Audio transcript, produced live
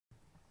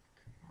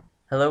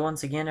Hello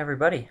once again,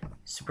 everybody.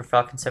 Super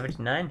Falcon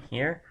 79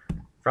 here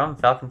from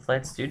Falcon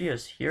Flight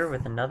Studios, here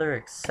with another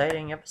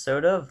exciting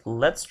episode of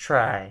Let's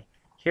Try,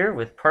 here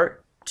with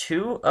part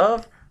 2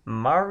 of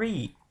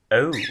Mari0.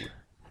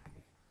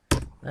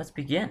 Let's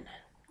begin.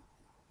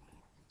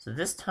 So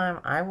this time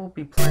I will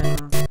be playing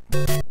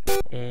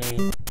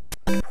a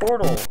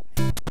portal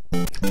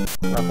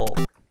level.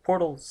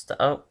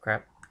 Oh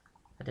crap.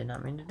 I did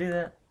not mean to do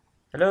that.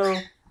 Hello?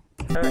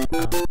 Alright.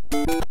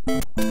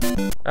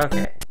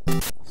 Okay.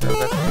 So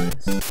let's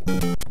do this.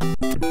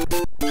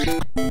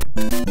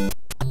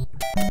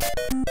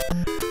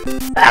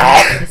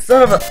 Ah!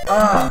 Son of a...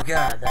 Oh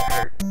god, that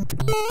hurt.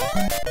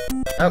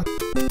 Oh,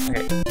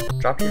 okay.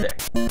 Drop you there.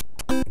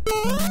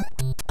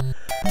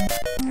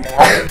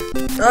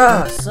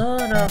 Ah,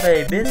 son of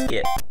a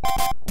biscuit.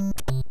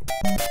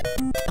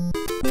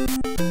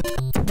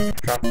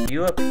 Drop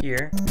you up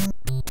here.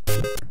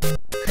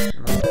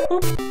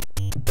 Boop.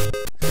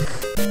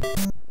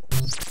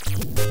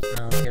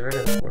 Now let's get rid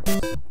of the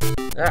portals.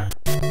 Ah,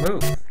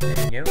 move.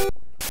 There you go.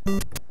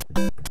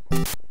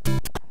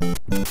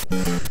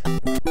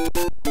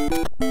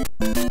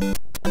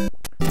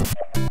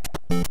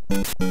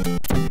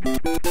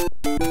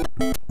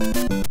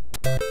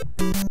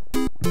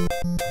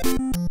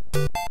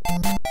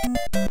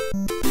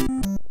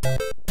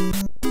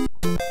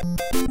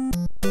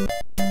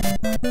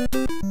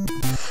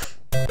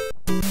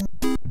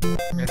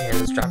 Okay,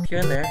 let's drop you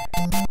in there.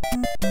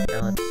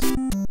 Now let's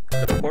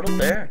put a portal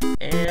there,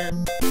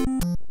 and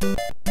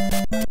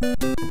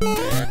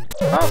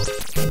oh!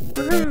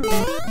 Woohoo!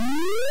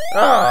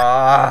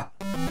 Ah!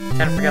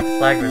 Kinda forgot the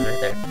flag was right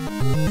there.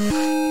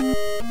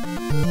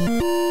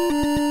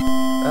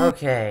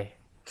 Okay.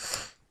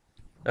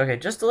 Okay,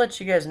 just to let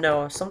you guys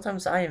know,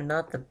 sometimes I am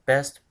not the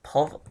best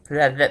puzzle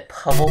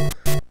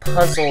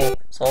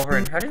solver,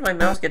 and how did my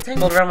mouse get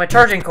tangled around my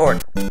charging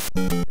cord?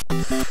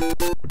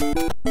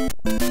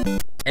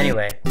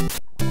 Anyway,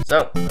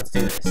 so let's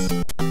do this.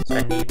 So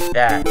I need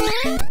that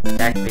to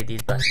activate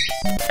these buttons.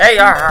 Hey!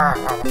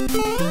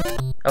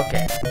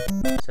 Okay, so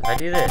if I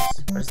do this,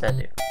 what does that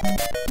do?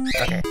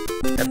 Okay,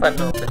 that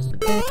button opens the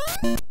door.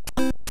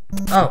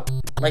 Oh,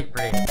 light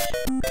bridge.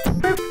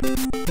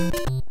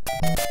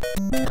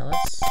 Now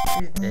let's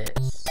do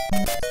this.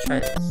 Let's try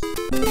this.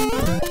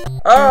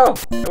 Oh!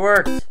 It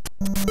worked!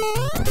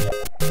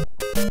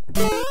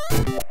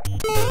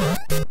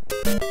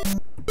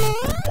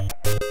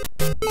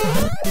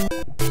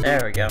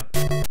 There we go.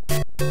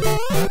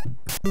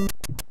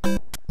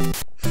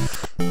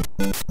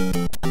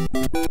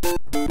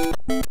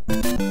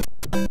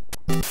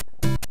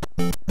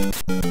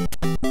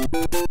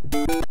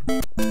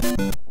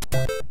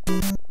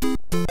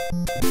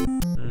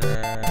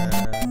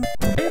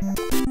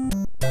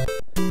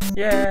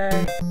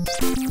 Yay!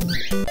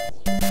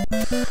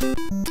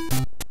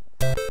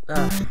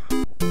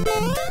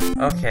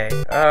 Okay.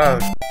 Oh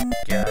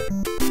god.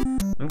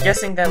 I'm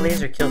guessing that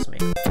laser kills me.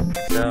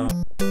 So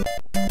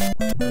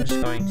I'm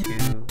just going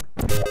to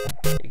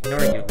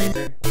ignore you,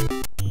 laser.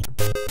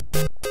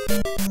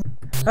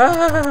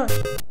 Ah!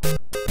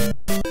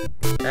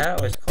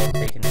 That was called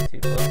taking it too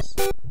close.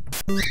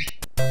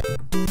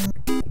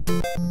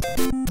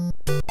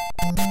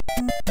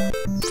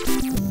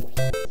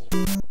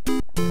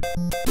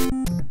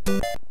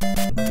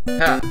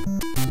 Ha!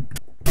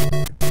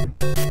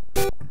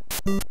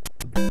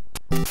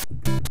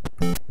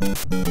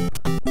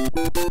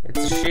 It's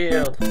a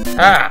shield.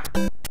 Ha!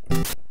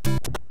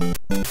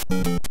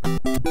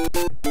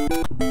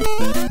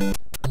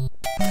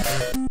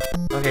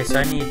 Okay, so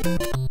I need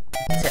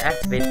to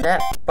activate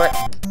that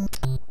button.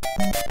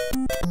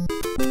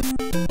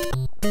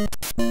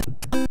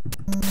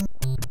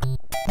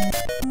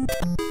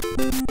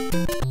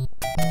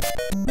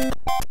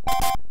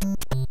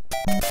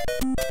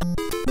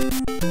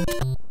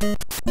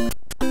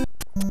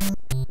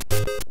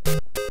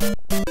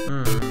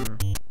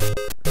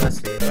 Let's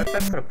see, what if I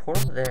put a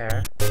portal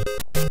there?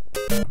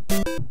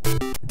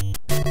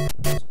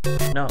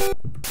 No.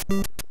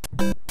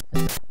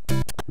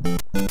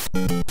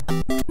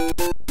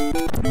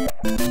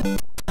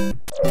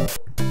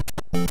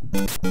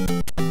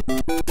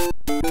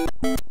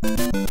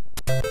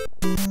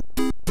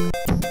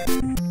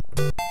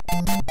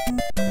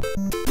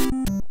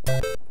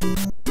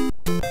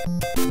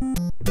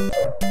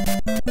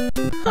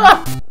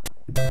 Ah!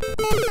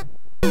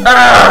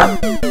 Ah!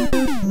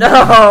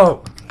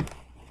 No!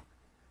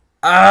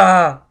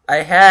 Ah! I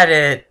had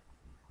it!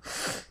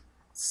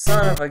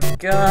 Son of a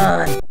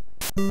gun!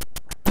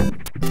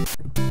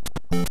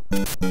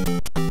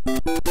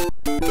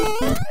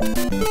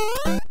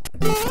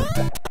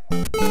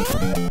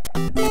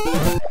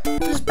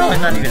 This is probably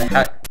not even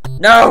how—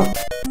 No!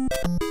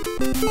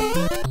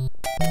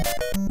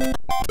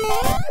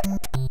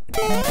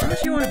 How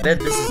much you want to bet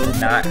this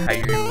is not how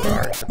you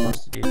are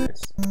supposed to do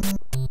this?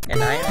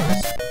 And I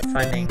am just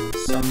finding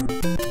some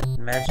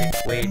magic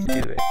way to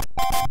do it.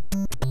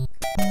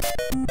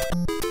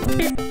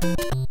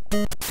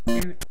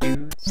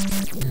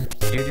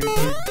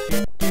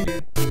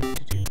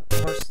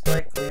 Most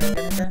likely I'm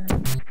gonna die.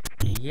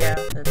 Yeah,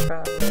 that's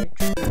probably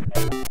true.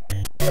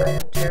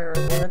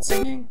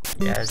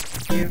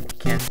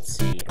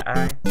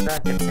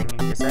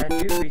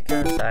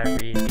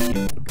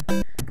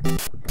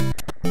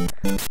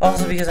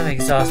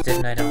 exhausted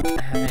and I don't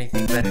have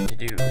anything better to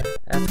do.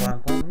 That's why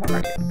I'm playing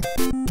Mario.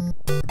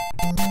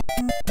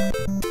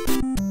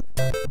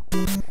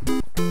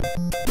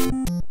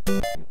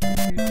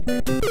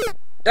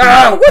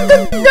 Ah! What the?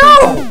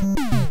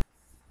 No!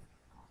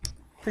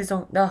 Please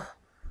don't. No.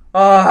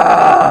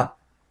 Ah!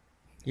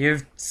 You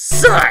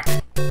suck!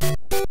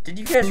 Did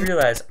you guys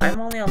realize I'm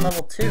only on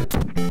level 2?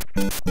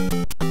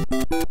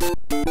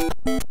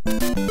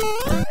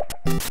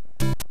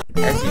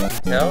 As you can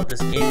tell,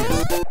 this game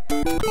is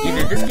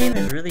either this game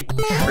is really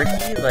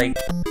tricky, like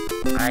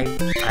I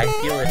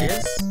feel it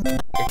is.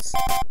 It's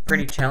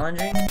pretty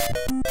challenging.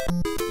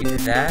 Either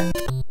that,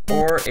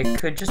 or it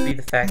could just be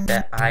the fact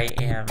that I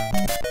am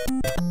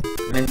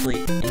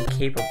mentally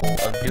incapable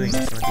of doing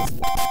some of these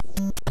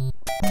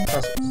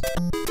puzzles.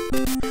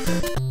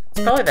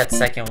 It's probably that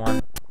second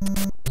one.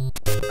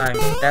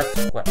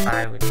 That's what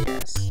I would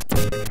guess.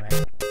 Anyway.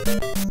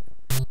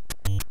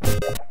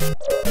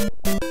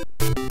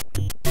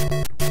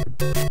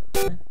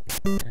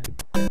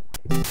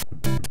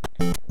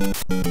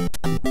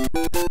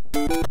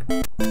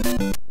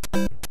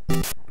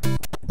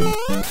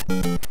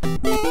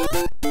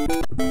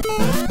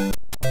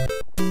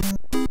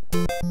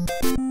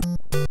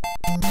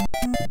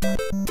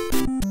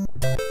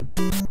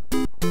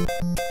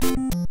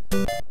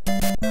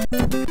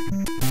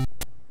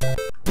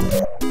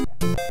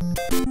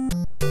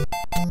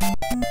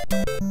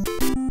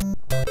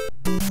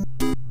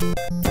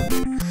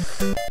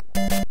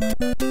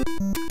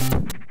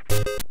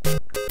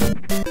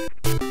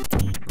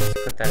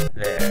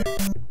 There.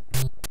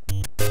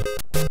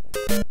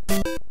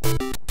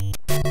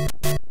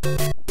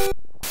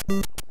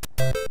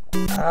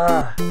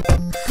 Ah,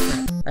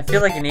 I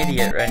feel like an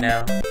idiot right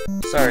now.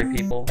 Sorry,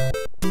 people.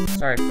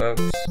 Sorry,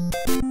 folks.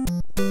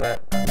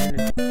 But I'm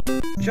gonna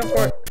jump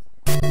for it.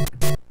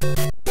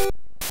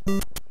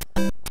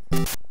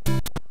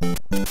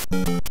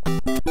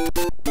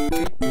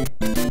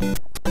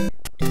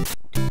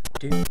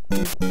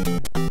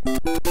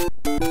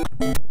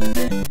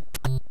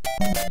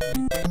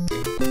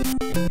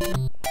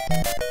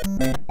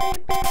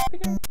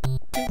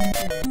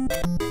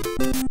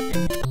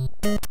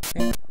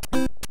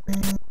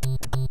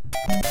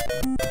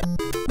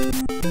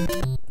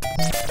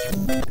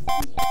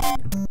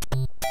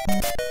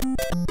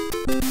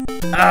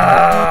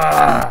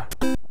 Ah!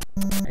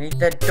 I need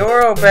that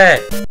door open!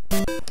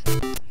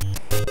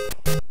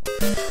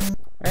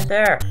 Right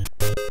there.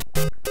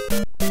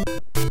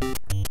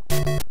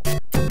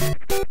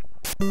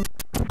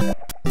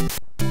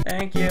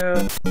 Thank you.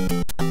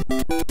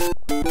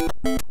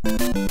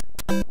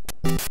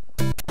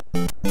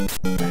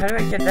 How do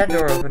I get that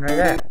door open right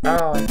there?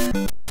 Oh.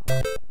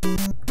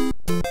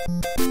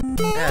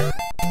 Yeah.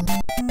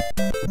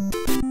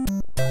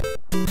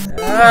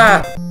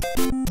 Ah!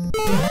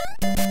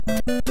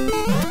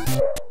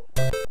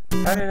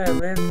 How did I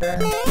live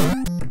that?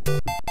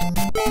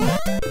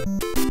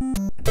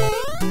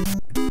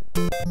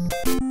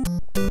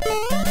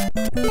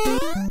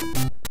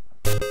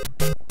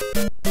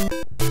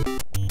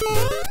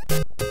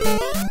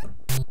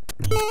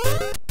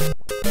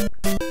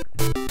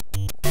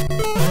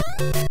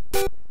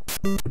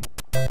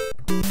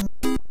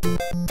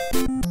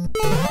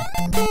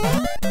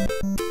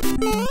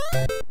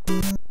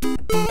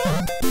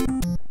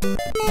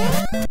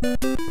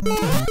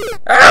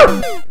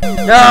 Oh!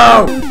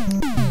 No!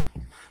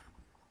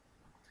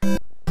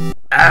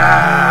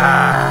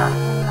 Ah!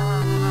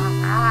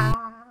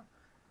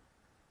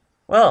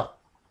 Well,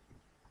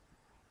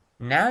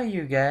 now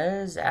you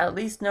guys at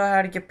least know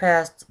how to get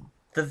past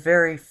the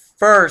very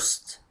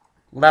first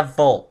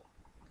level.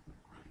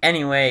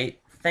 Anyway,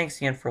 thanks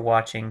again for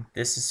watching.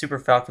 This is Super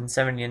Falcon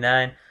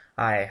 79.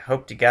 I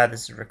hope to God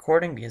this is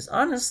recording because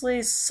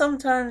honestly,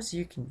 sometimes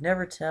you can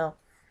never tell.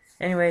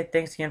 Anyway,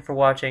 thanks again for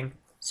watching.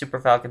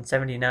 Super Falcon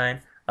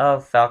 79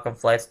 of Falcon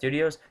Flight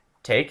Studios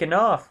taking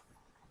off.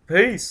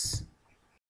 Peace.